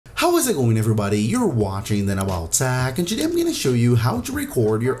How is it going, everybody? You're watching Then About Tech, and today I'm going to show you how to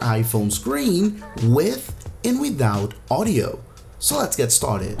record your iPhone screen with and without audio. So let's get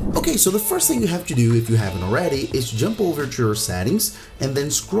started. Okay, so the first thing you have to do, if you haven't already, is jump over to your settings and then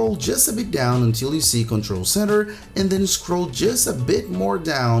scroll just a bit down until you see Control Center, and then scroll just a bit more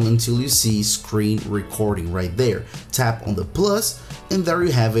down until you see Screen Recording right there. Tap on the plus, and there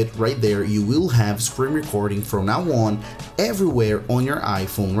you have it right there. You will have screen recording from now on everywhere on your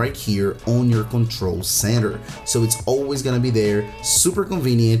iPhone right here on your Control Center. So it's always gonna be there, super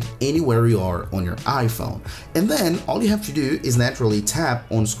convenient anywhere you are on your iPhone. And then all you have to do is naturally tap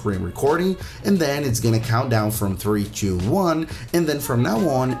on screen recording, and then it's gonna count down from 3, 2, 1, and then from now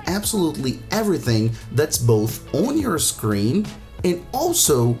on absolutely everything that's both on your screen and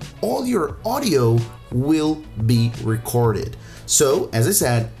also all your audio will be recorded. So as I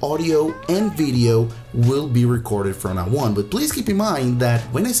said, audio and video will be recorded from now on, but please keep in mind that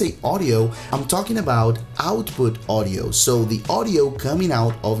when I say audio, I'm talking about output audio, so the audio coming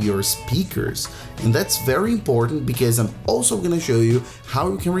out of your speakers. And that's very important because I'm also going to show you how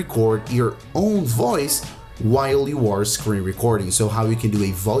you can record your own voice while you are screen recording, so how you can do a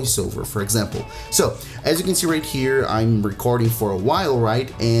voiceover, for example. So as you can see right here, I'm recording for a while,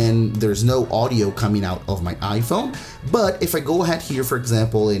 right, and there's no audio coming out of my iPhone. But if I go ahead here, for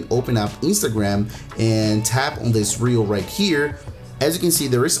example, and open up Instagram and tap on this reel right here, as you can see,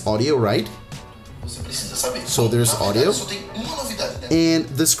 there is audio, right? So there's audio, and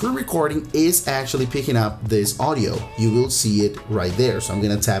the screen recording is actually picking up this audio. You will see it right there. So I'm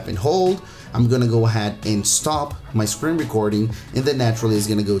gonna tap and hold. I'm gonna go ahead and stop my screen recording, and then naturally it's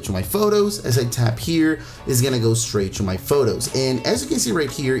gonna go to my photos. As I tap here, it's gonna go straight to my photos. And as you can see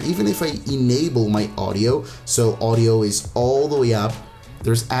right here, even if I enable my audio, so audio is all the way up,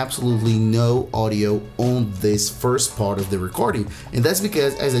 there's absolutely no audio on this first part of the recording. And that's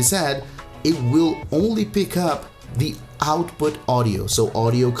because, as I said, it will only pick up the output audio, so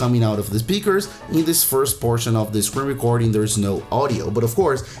audio coming out of the speakers. In this first portion of the screen recording, there's no audio. But of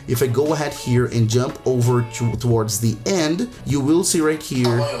course, if I go ahead here and jump over towards the end, you will see right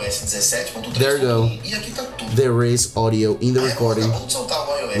here, there you go, there is audio in the recording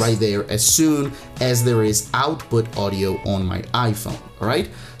right there as soon as there is output audio on my iPhone. All right,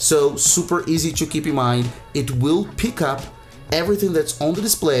 so super easy to keep in mind. It will pick up everything that's on the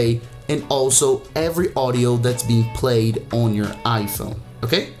display and also every audio that's being played on your iPhone,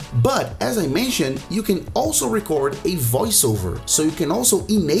 okay? But as I mentioned, you can also record a voiceover. So you can also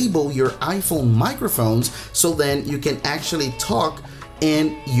enable your iPhone microphones, so then you can actually talk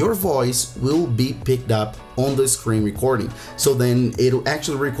and your voice will be picked up on the screen recording. So then it'll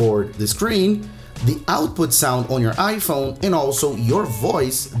actually record the screen, the output sound on your iPhone, and also your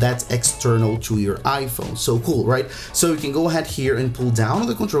voice that's external to your iPhone. So cool, right? So you can go ahead here and pull down on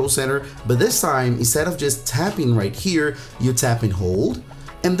the Control Center, but this time, instead of just tapping right here, you tap and hold,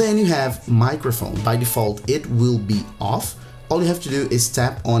 and then you have microphone. By default, it will be off. All you have to do is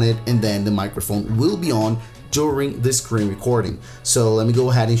tap on it, and then the microphone will be on during the screen recording. So let me go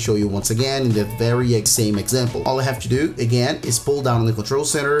ahead and show you once again in the very same example. All I have to do again is pull down on the Control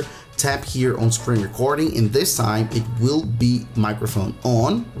Center, tap here on screen recording, and this time it will be microphone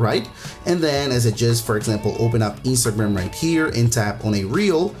on, right? And then as I just, for example, open up Instagram right here and tap on a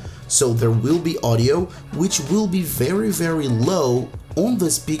reel, so there will be audio, which will be very, very low on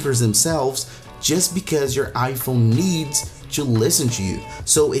the speakers themselves, just because your iPhone needs to listen to you.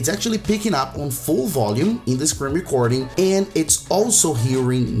 So it's actually picking up on full volume in the screen recording, and it's also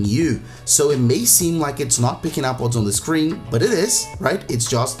hearing you. So it may seem like it's not picking up what's on the screen, but it is, right? It's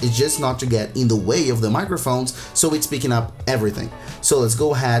just not to get in the way of the microphones, so it's picking up everything. So let's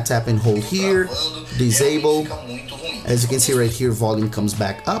go ahead, tap and hold here, disable. As you can see right here, volume comes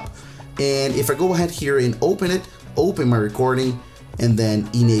back up. And if I go ahead here and open my recording, and then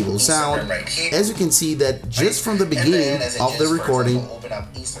enable sound, as you can see that just from the beginning of the recording,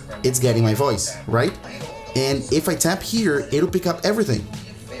 it's getting my voice, right? And if I tap here, it'll pick up everything.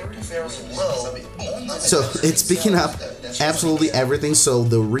 So it's picking up absolutely everything. So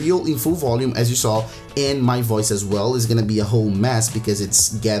the reel in full volume, as you saw, and my voice as well, is gonna be a whole mess because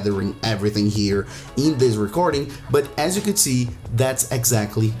it's gathering everything here in this recording. But as you can see, that's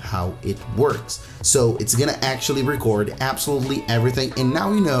exactly how it works. So it's gonna actually record absolutely everything, and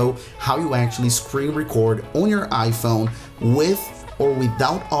now you know how you actually screen record on your iPhone with or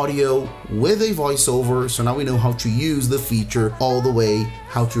without audio, with a voiceover. So now we know how to use the feature all the way,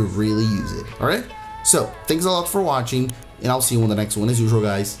 how to really use it. All right, so thanks a lot for watching, and I'll see you on the next one as usual,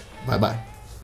 guys. Bye bye.